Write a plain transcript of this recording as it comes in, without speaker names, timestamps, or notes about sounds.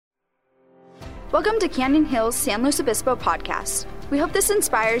Welcome to Canyon Hills San Luis Obispo podcast. We hope this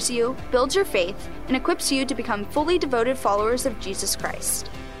inspires you, builds your faith, and equips you to become fully devoted followers of Jesus Christ.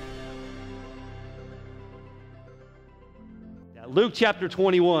 Luke chapter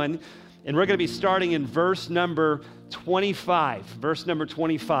 21, and we're going to be starting in verse number 25. Verse number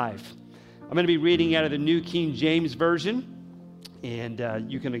 25. I'm going to be reading out of the New King James Version, and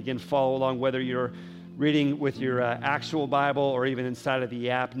you can again follow along whether you're reading with your actual Bible or even inside of the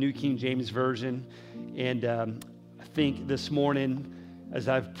app, New King James Version. And I think this morning, as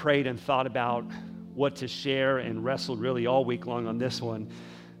I've prayed and thought about what to share and wrestled really all week long on this one,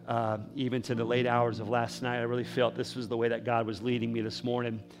 even to the late hours of last night, I really felt this was the way that God was leading me this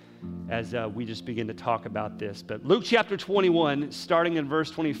morning as we just begin to talk about this. But Luke chapter 21, starting in verse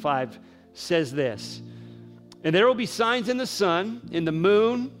 25, says this: "And there will be signs in the sun, in the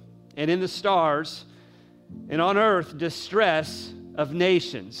moon, and in the stars, and on earth distress of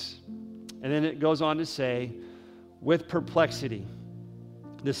nations." And then it goes on to say, "with perplexity,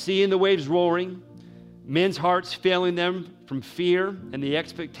 the sea and the waves roaring, men's hearts failing them from fear and the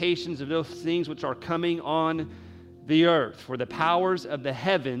expectations of those things which are coming on the earth. For the powers of the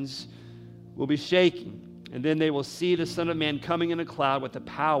heavens will be shaking. And then they will see the Son of Man coming in a cloud with the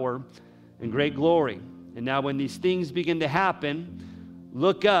power and great glory. And now when these things begin to happen,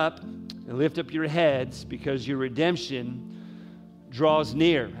 look up and lift up your heads, because your redemption draws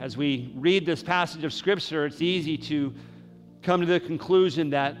near." As we read this passage of Scripture, it's easy to come to the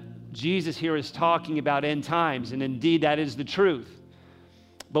conclusion that Jesus here is talking about end times, and indeed that is the truth.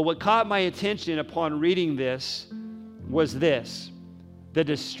 But what caught my attention upon reading this was this: the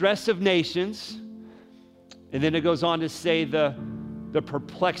distress of nations, and then it goes on to say the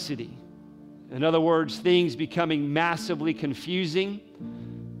perplexity. In other words, things becoming massively confusing,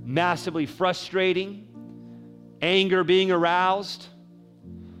 massively frustrating, anger being aroused.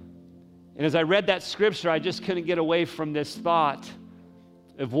 And as I read that scripture, I just couldn't get away from this thought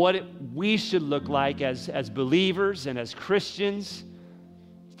of what we should look like as believers and as Christians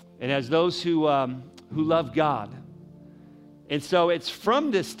and as those who love God. And so it's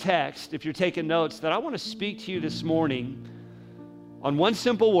from this text, if you're taking notes, that I want to speak to you this morning on one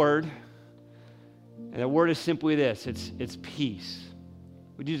simple word, and that word is simply this: it's peace.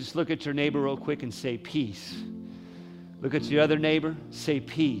 Would you just look at your neighbor real quick and say peace? Look at your other neighbor, say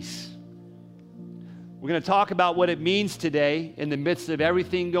peace. We're going to talk about what it means today in the midst of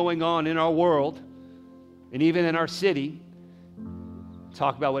everything going on in our world and even in our city.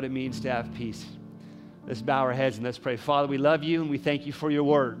 Talk about what it means to have peace. Let's bow our heads and let's pray. Father, we love you and we thank you for your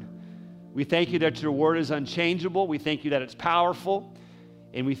word. We thank you that your word is unchangeable. We thank you that it's powerful.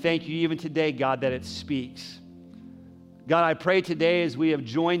 And we thank you even today, God, that it speaks. God, I pray today as we have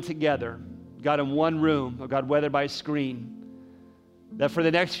joined together, God, in one room, or God, whether by screen, that for the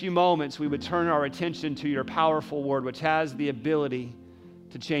next few moments we would turn our attention to your powerful word, which has the ability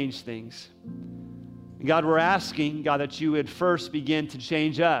to change things. And God, we're asking, God, that you would first begin to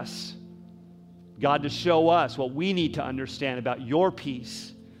change us. God, to show us what we need to understand about your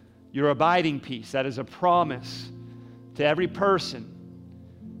peace, your abiding peace. That is a promise to every person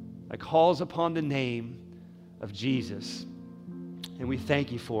that calls upon the name of Jesus. And we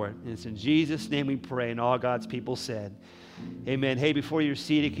thank you for it. And it's in Jesus' name we pray, and all God's people said, amen. Hey, before you're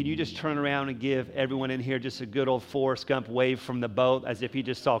seated, can you just turn around and give everyone in here just a good old Forrest Gump wave from the boat, as if you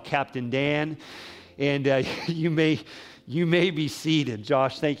just saw Captain Dan? And you may be seated.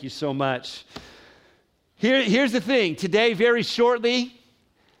 Josh, thank you so much. Here's the thing. Today, very shortly,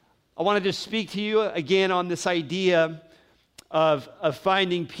 I want to just speak to you again on this idea of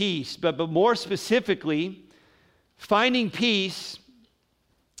finding peace, but more specifically, finding peace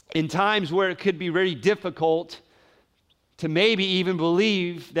in times where it could be very difficult to maybe even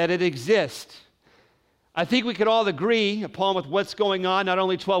believe that it exists. I think we could all agree upon with what's going on, not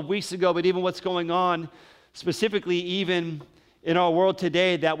only 12 weeks ago, but even what's going on specifically even in our world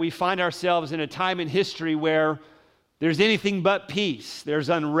today, that we find ourselves in a time in history where there's anything but peace. There's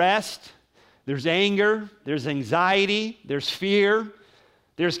unrest, there's anger, there's anxiety, there's fear,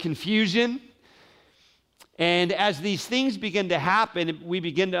 there's confusion. And as these things begin to happen, we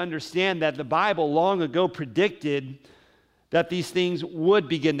begin to understand that the Bible long ago predicted that these things would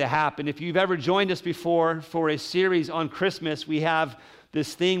begin to happen. If you've ever joined us before for a series on Christmas, we have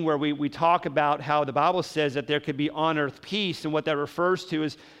this thing where we talk about how the Bible says that there could be on earth peace, and what that refers to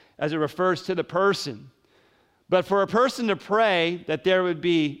is as it refers to the person. But for a person to pray that there would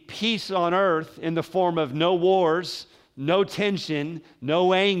be peace on earth in the form of no wars, no tension,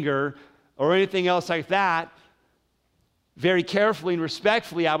 no anger, or anything else like that, very carefully and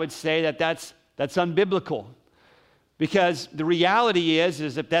respectfully, I would say that that's unbiblical. Because the reality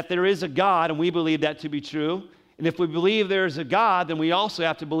is that there is a God, and we believe that to be true. And if we believe there's a God, then we also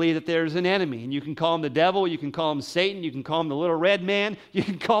have to believe that there's an enemy. And you can call him the devil, you can call him Satan, you can call him the little red man, you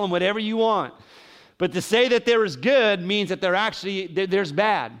can call him whatever you want. But to say that there is good means that there's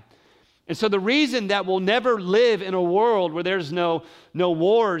bad. And so the reason that we'll never live in a world where there's no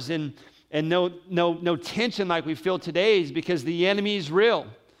wars and no tension like we feel today is because the enemy is real.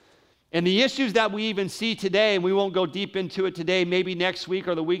 And the issues that we even see today, and we won't go deep into it today, maybe next week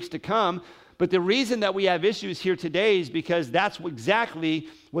or the weeks to come, but the reason that we have issues here today is because that's exactly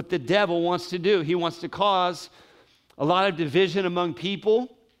what the devil wants to do. He wants to cause a lot of division among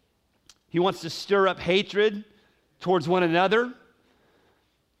people. He wants to stir up hatred towards one another.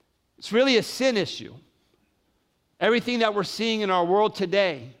 It's really a sin issue. Everything that we're seeing in our world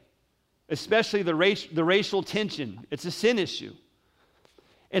today, especially the racial tension, it's a sin issue.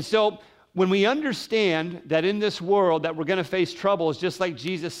 And so when we understand that in this world that we're going to face troubles, just like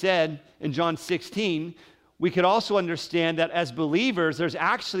Jesus said in John 16, we could also understand that as believers, there's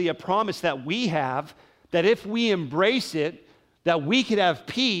actually a promise that we have that if we embrace it, that we could have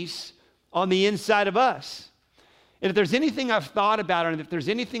peace on the inside of us. And if there's anything I've thought about, and if there's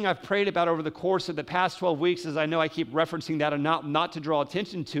anything I've prayed about over the course of the past 12 weeks, as I know I keep referencing that and not to draw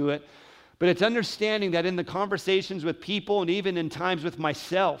attention to it, but it's understanding that in the conversations with people and even in times with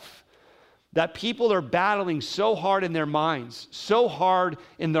myself, that people are battling so hard in their minds, so hard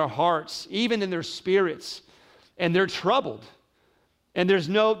in their hearts, even in their spirits, and they're troubled, and there's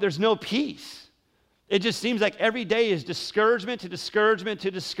no peace. It just seems like every day is discouragement to discouragement to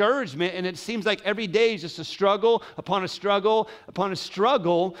discouragement, and it seems like every day is just a struggle upon a struggle upon a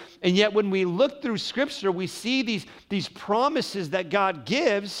struggle, and yet when we look through Scripture, we see these promises that God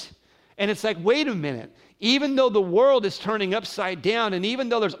gives. And it's like, wait a minute, even though the world is turning upside down and even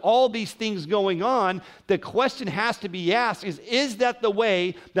though there's all these things going on, the question has to be asked is that the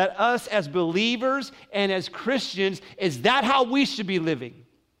way that us as believers and as Christians, is that how we should be living?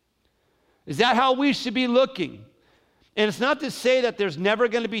 Is that how we should be looking? And it's not to say that there's never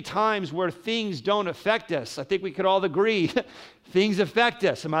going to be times where things don't affect us. I think we could all agree things affect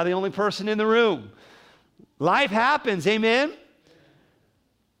us. Am I the only person in the room? Life happens, amen?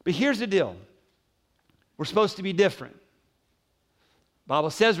 But here's the deal. We're supposed to be different. The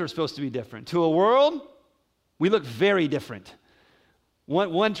Bible says we're supposed to be different. To a world, we look very different.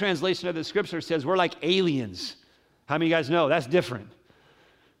 One translation of the Scripture says we're like aliens. How many of you guys know that's different?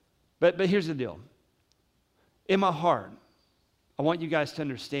 But here's the deal. In my heart, I want you guys to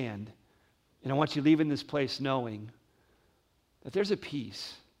understand, and I want you leaving this place knowing that there's a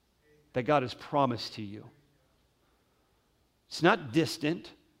peace that God has promised to you. It's not distant.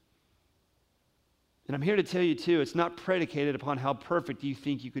 And I'm here to tell you, too, it's not predicated upon how perfect you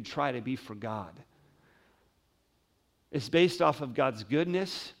think you could try to be for God. It's based off of God's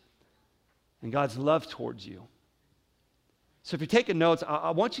goodness and God's love towards you. So if you're taking notes,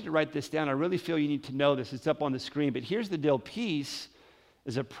 I want you to write this down. I really feel you need to know this. It's up on the screen. But here's the deal. Peace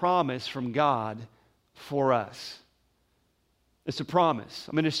is a promise from God for us. It's a promise.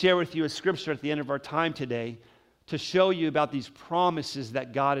 I'm going to share with you a scripture at the end of our time today to show you about these promises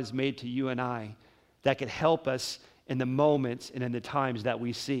that God has made to you and I that could help us in the moments and in the times that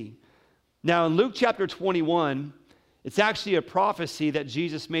we see. Now, in Luke chapter 21, it's actually a prophecy that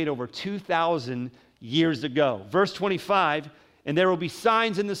Jesus made over 2,000 years ago. Verse 25, and there will be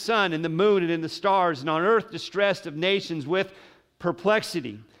signs in the sun and the moon and in the stars, and on earth distress of nations with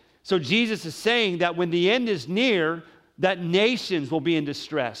perplexity. So Jesus is saying that when the end is near, that nations will be in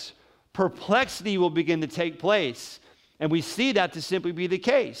distress. Perplexity will begin to take place. And we see that to simply be the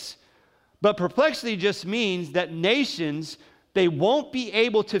case. But perplexity just means that nations, they won't be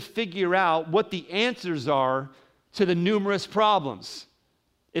able to figure out what the answers are to the numerous problems.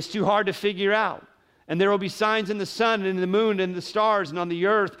 It's too hard to figure out. And there will be signs in the sun and in the moon and the stars and on the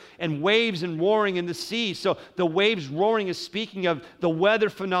earth and waves and roaring in the sea. So the waves roaring is speaking of the weather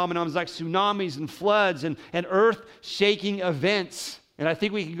phenomenons like tsunamis and floods and earth-shaking events. And I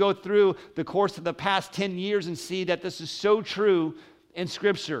think we can go through the course of the past 10 years and see that this is so true in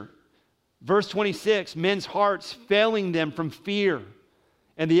Scripture. Verse 26, men's hearts failing them from fear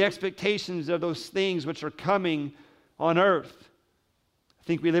and the expectations of those things which are coming on earth. I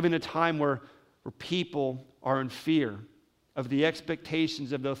think we live in a time where people are in fear of the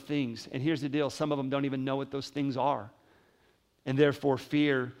expectations of those things. And here's the deal, some of them don't even know what those things are. And therefore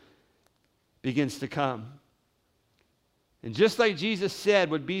fear begins to come. And just like Jesus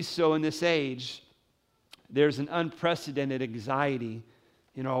said would be so in this age, there's an unprecedented anxiety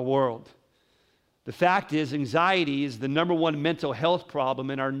in our world. The fact is, anxiety is the number one mental health problem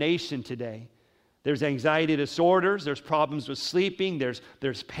in our nation today. There's anxiety disorders. There's problems with sleeping.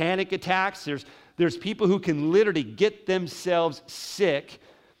 There's panic attacks. There's people who can literally get themselves sick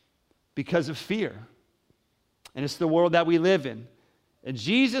because of fear. And it's the world that we live in. And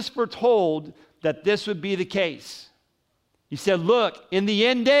Jesus foretold that this would be the case. He said, look, in the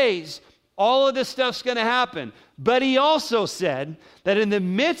end days, all of this stuff's going to happen. But he also said that in the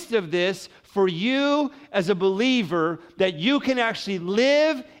midst of this, for you as a believer, that you can actually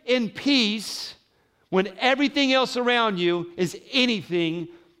live in peace when everything else around you is anything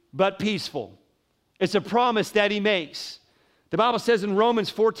but peaceful. It's a promise that he makes. The Bible says in Romans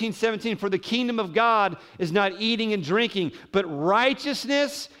 14:17, for the kingdom of God is not eating and drinking, but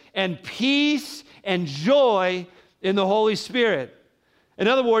righteousness and peace and joy in the Holy Spirit. In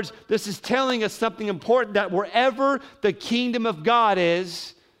other words, this is telling us something important, that wherever the kingdom of God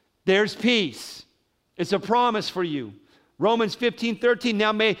is, there's peace. It's a promise for you. Romans 15:13,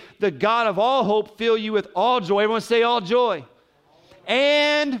 now may the God of all hope fill you with all joy. Everyone say all joy.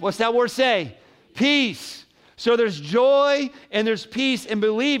 And, what's that word say? Peace. So there's joy and there's peace in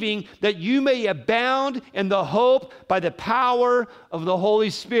believing that you may abound in the hope by the power of the Holy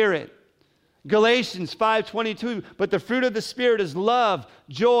Spirit. Galatians 5:22, but the fruit of the Spirit is love,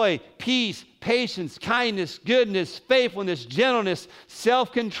 joy, peace, patience, kindness, goodness, faithfulness, gentleness,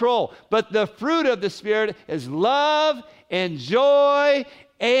 self-control. But the fruit of the Spirit is love and joy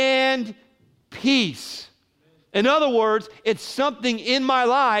and peace. In other words, it's something in my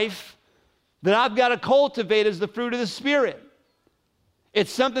life that I've got to cultivate as the fruit of the Spirit.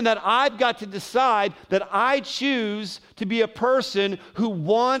 It's something that I've got to decide that I choose to be a person who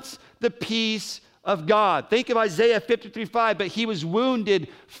wants the peace of God. Think of Isaiah 53:5, but he was wounded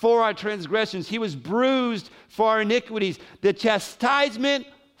for our transgressions. He was bruised for our iniquities. The chastisement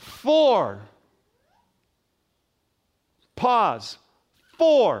for, pause,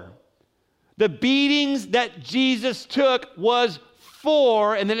 for, the beatings that Jesus took was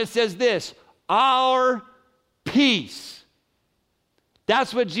for, and then it says this, our peace.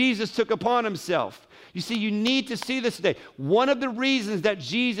 That's what Jesus took upon himself. You see, you need to see this today. One of the reasons that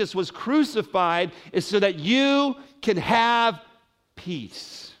Jesus was crucified is so that you can have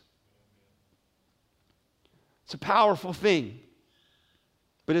peace. It's a powerful thing,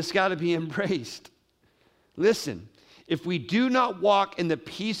 but it's got to be embraced. Listen, if we do not walk in the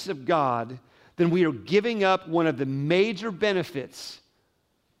peace of God, then we are giving up one of the major benefits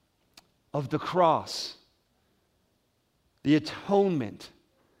of the cross, the atonement,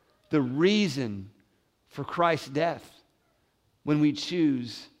 the reason for Christ's death, when we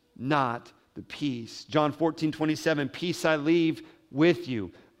choose not the peace. John 14:27, peace I leave with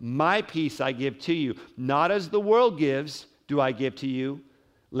you. My peace I give to you. Not as the world gives, do I give to you.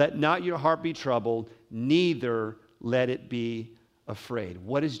 Let not your heart be troubled, neither let it be afraid.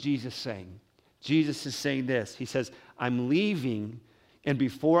 What is Jesus saying? Jesus is saying this. He says, I'm leaving, and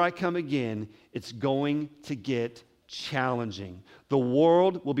before I come again, it's going to get challenging. The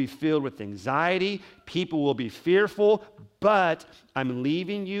world will be filled with anxiety. People will be fearful, but I'm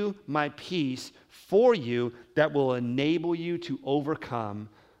leaving you my peace for you that will enable you to overcome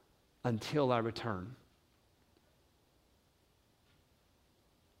until I return.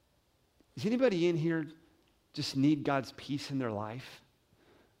 Does anybody in here just need God's peace in their life?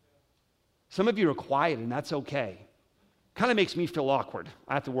 Some of you are quiet, and that's okay. Kind of makes me feel awkward.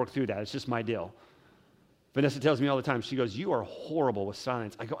 I have to work through that. It's just my deal. Vanessa tells me all the time, she goes, you are horrible with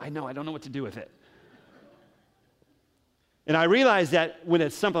silence. I go, I know, I don't know what to do with it. And I realize that when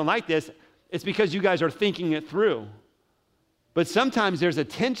it's something like this, it's because you guys are thinking it through. But sometimes there's a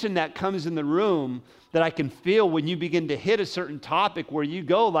tension that comes in the room that I can feel when you begin to hit a certain topic where you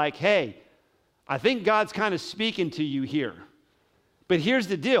go like, hey, I think God's kind of speaking to you here. But here's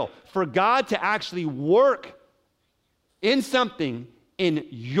the deal. For God to actually work in something in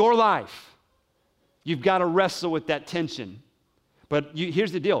your life, you've got to wrestle with that tension. But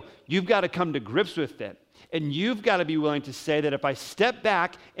here's the deal. You've got to come to grips with it. And you've got to be willing to say that if I step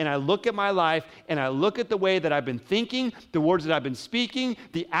back and I look at my life and I look at the way that I've been thinking, the words that I've been speaking,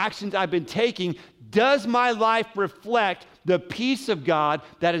 the actions I've been taking, does my life reflect the peace of God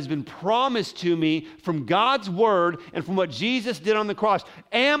that has been promised to me from God's word and from what Jesus did on the cross?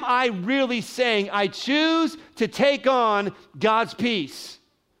 Am I really saying I choose to take on God's peace?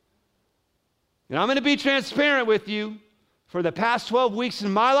 And I'm going to be transparent with you. For the past 12 weeks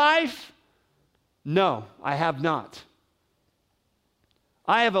in my life, no, I have not.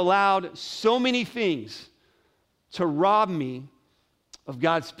 I have allowed so many things to rob me of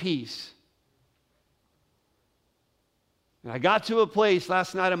God's peace. And I got to a place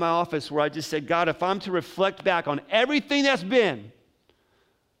last night in my office where I just said, God, if I'm to reflect back on everything that's been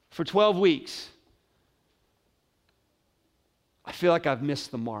for 12 weeks, I feel like I've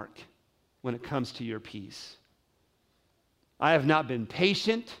missed the mark when it comes to your peace. I have not been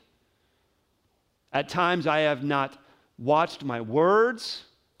patient. At times, I have not watched my words.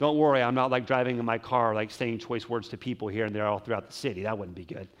 Don't worry, I'm not like driving in my car, like saying choice words to people here and there all throughout the city. That wouldn't be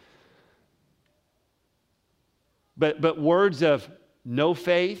good. But words of no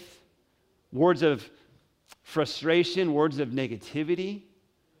faith, words of frustration, words of negativity.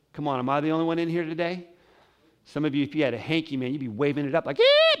 Come on, am I the only one in here today? Some of you, if you had a hanky, man, you'd be waving it up like,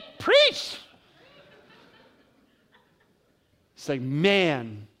 preach! It's like,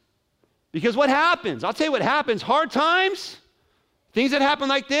 man. Because what happens? I'll tell you what happens. Hard times, things that happen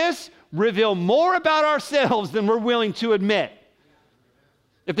like this, reveal more about ourselves than we're willing to admit.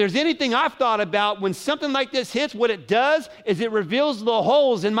 If there's anything I've thought about, when something like this hits, what it does is it reveals the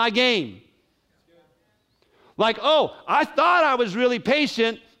holes in my game. Like, oh, I thought I was really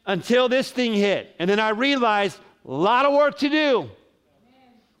patient until this thing hit. And then I realized a lot of work to do.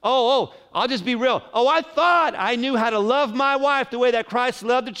 Oh, I'll just be real. Oh, I thought I knew how to love my wife the way that Christ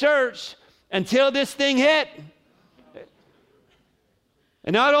loved the church until this thing hit.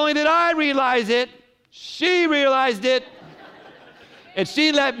 And not only did I realize it, she realized it. And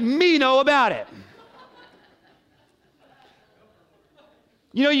she let me know about it.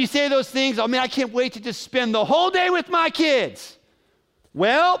 You know, you say those things, oh man, I can't wait to just spend the whole day with my kids.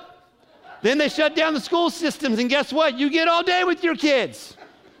 Well, then they shut down the school systems, and guess what? You get all day with your kids.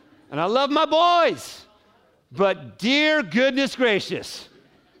 And I love my boys. But dear goodness gracious.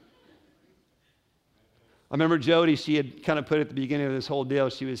 I remember Jody, she had kind of put at the beginning of this whole deal,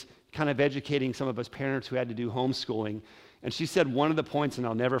 she was kind of educating some of us parents who had to do homeschooling. And she said one of the points, and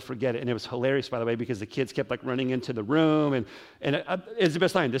I'll never forget it, and it was hilarious, by the way, because the kids kept like running into the room, and it's the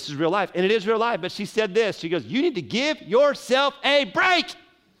best line, this is real life. And it is real life, but she said this, she goes, you need to give yourself a break.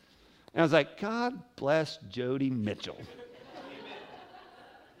 And I was like, God bless Jody Mitchell.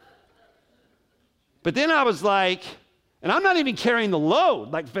 But then I was like, and I'm not even carrying the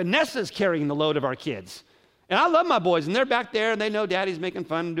load, like Vanessa's carrying the load of our kids. And I love my boys, and they're back there, and they know daddy's making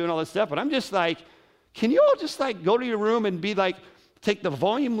fun and doing all this stuff, but I'm just like, can you all just like go to your room and be like, take the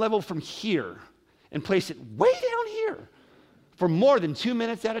volume level from here and place it way down here for more than 2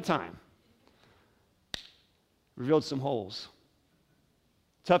 minutes at a time? Revealed some holes.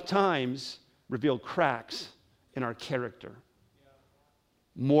 Tough times revealed cracks in our character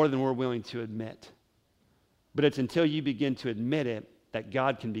more than we're willing to admit. But it's until you begin to admit it that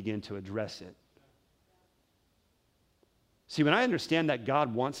God can begin to address it. See, when I understand that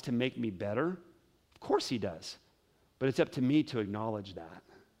God wants to make me better, of course he does. But it's up to me to acknowledge that.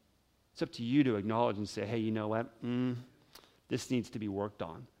 It's up to you to acknowledge and say, hey, you know what? This needs to be worked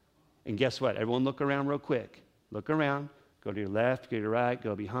on. And guess what? Everyone look around real quick. Look around. Go to your left, go to your right,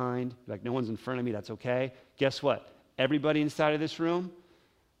 go behind. Like, no one's in front of me. That's okay. Guess what? Everybody inside of this room,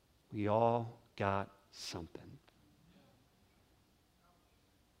 we all got something.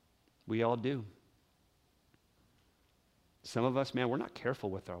 We all do. Some of us, man, we're not careful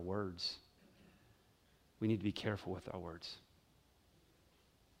with our words. We need to be careful with our words.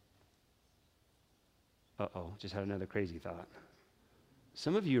 Just had another crazy thought.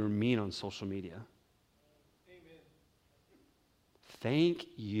 Some of you are mean on social media. Amen. Thank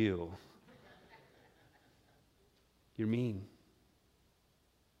you. You're mean.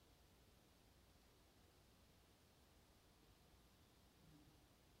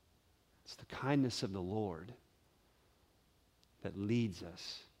 It's the kindness of the Lord that leads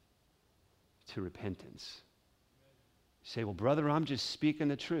us to repentance. You say, well, brother, I'm just speaking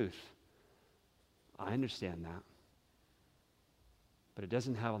the truth. I understand that. But it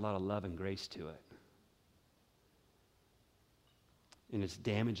doesn't have a lot of love and grace to it. And it's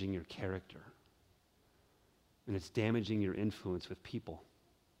damaging your character. And it's damaging your influence with people.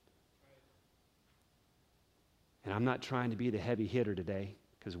 And I'm not trying to be the heavy hitter today,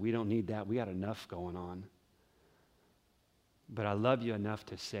 because we don't need that. We got enough going on. But I love you enough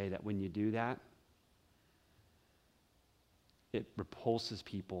to say that when you do that, it repulses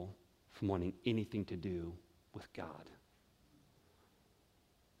people from wanting anything to do with God.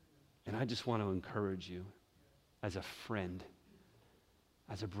 And I just want to encourage you as a friend,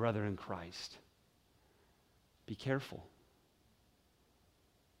 as a brother in Christ, be careful.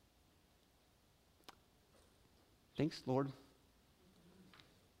 Thanks, Lord.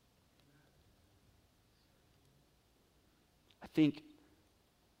 I think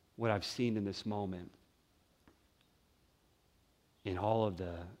what I've seen in this moment, in all of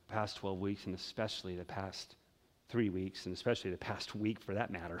the past 12 weeks, and especially the past 3 weeks, and especially the past week for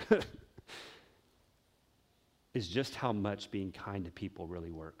that matter, is just how much being kind to people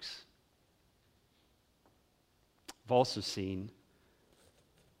really works. I've also seen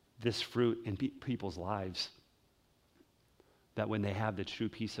this fruit in people's lives, that when they have the true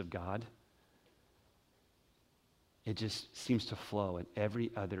peace of God, it just seems to flow in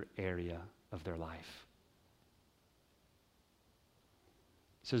every other area of their life.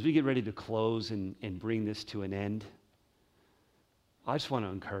 So as we get ready to close and bring this to an end, I just want to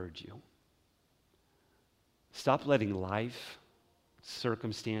encourage you. Stop letting life,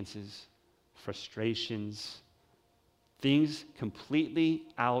 circumstances, frustrations, things completely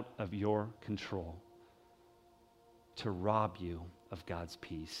out of your control to rob you of God's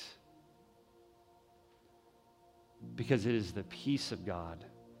peace. Because it is the peace of God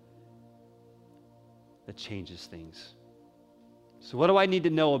that changes things. So what do I need to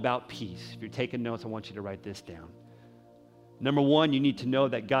know about peace? If you're taking notes, I want you to write this down. Number one, you need to know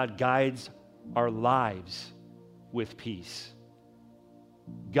that God guides our lives with peace.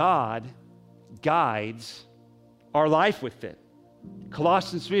 God guides our life with it.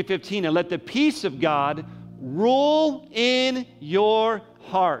 Colossians 3:15, and let the peace of God rule in your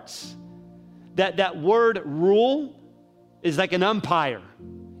hearts. That word rule is like an umpire.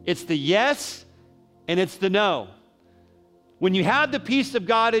 It's the yes and it's the no. When you have the peace of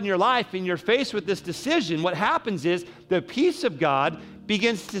God in your life and you're faced with this decision, what happens is the peace of God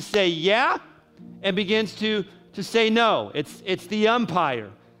begins to say yeah and begins to say no. It's the umpire.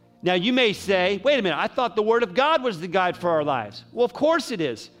 Now you may say, wait a minute, I thought the Word of God was the guide for our lives. Well, of course it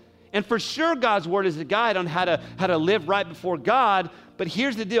is. And for sure God's Word is a guide on how to live right before God. But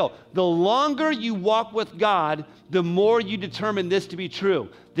here's the deal. The longer you walk with God, the more you determine this to be true.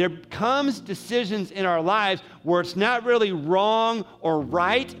 There comes decisions in our lives where it's not really wrong or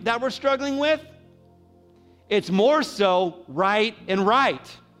right that we're struggling with. It's more so right and right.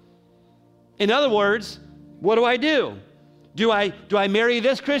 In other words, what do? Do I marry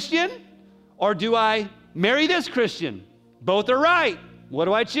this Christian or do I marry this Christian? Both are right. What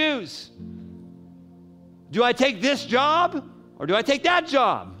do I choose? Do I take this job or do I take that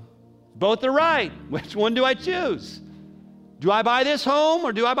job? Both are right. Which one do I choose? Do I buy this home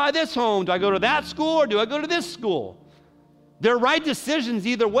or do I buy this home? Do I go to that school or do I go to this school? They're right decisions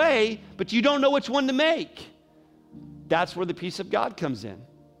either way, but you don't know which one to make. That's where the peace of God comes in.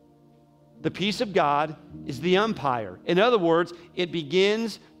 The peace of God is the umpire. In other words, it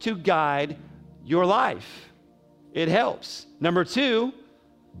begins to guide your life. It helps. Number two,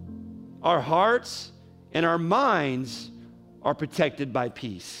 our hearts and our minds are protected by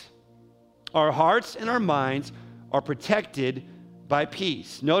peace. Our hearts and our minds are protected by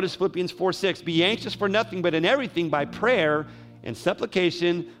peace. Notice Philippians 4:6. Be anxious for nothing, but in everything by prayer and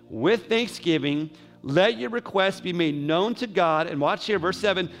supplication with thanksgiving, let your requests be made known to God. And watch here, verse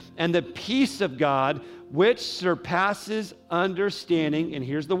 7. And the peace of God, which surpasses understanding, and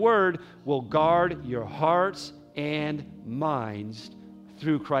here's the word, will guard your hearts and minds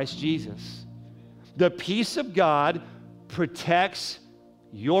through Christ Jesus. The peace of God protects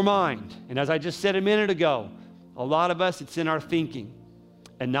your mind. And as I just said a minute ago, a lot of us, it's in our thinking.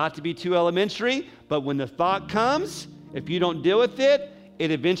 And not to be too elementary, but when the thought comes, if you don't deal with it,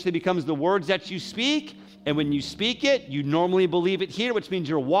 it eventually becomes the words that you speak. And when you speak it, you normally believe it here, which means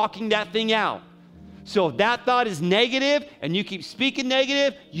you're walking that thing out. So if that thought is negative and you keep speaking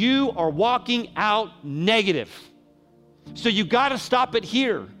negative, you are walking out negative. So you got to stop it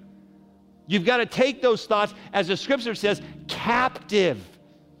here. You've got to take those thoughts, as the scripture says, captive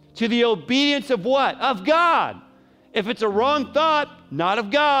to the obedience of what? Of God. If it's a wrong thought, not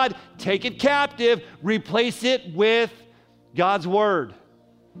of God, take it captive, replace it with God's word.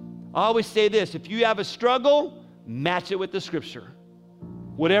 I always say this, if you have a struggle, match it with the scripture.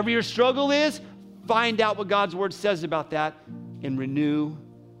 Whatever your struggle is, find out what God's word says about that and renew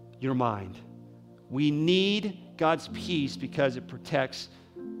your mind. We need God's peace because it protects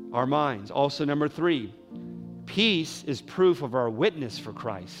our minds. Also, number 3, peace is proof of our witness for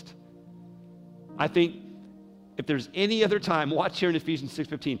Christ. I think if there's any other time, watch here in Ephesians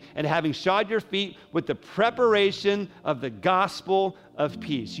 6:15, and having shod your feet with the preparation of the gospel of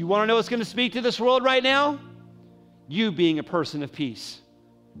peace. You want to know what's going to speak to this world right now? You being a person of peace.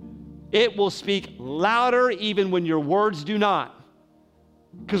 It will speak louder even when your words do not.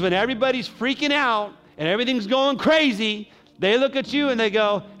 Because when everybody's freaking out and everything's going crazy, they look at you and they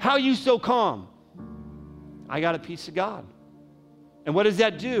go, how are you so calm? I got a peace of God. And what does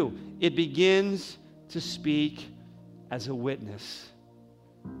that do? It begins to speak as a witness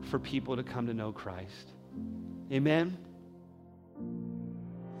for people to come to know Christ. Amen?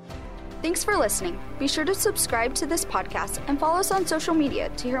 Thanks for listening. Be sure to subscribe to this podcast and follow us on social media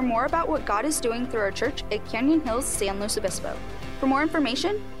to hear more about what God is doing through our church at Canyon Hills, San Luis Obispo. For more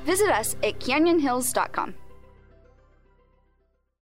information, visit us at canyonhills.com.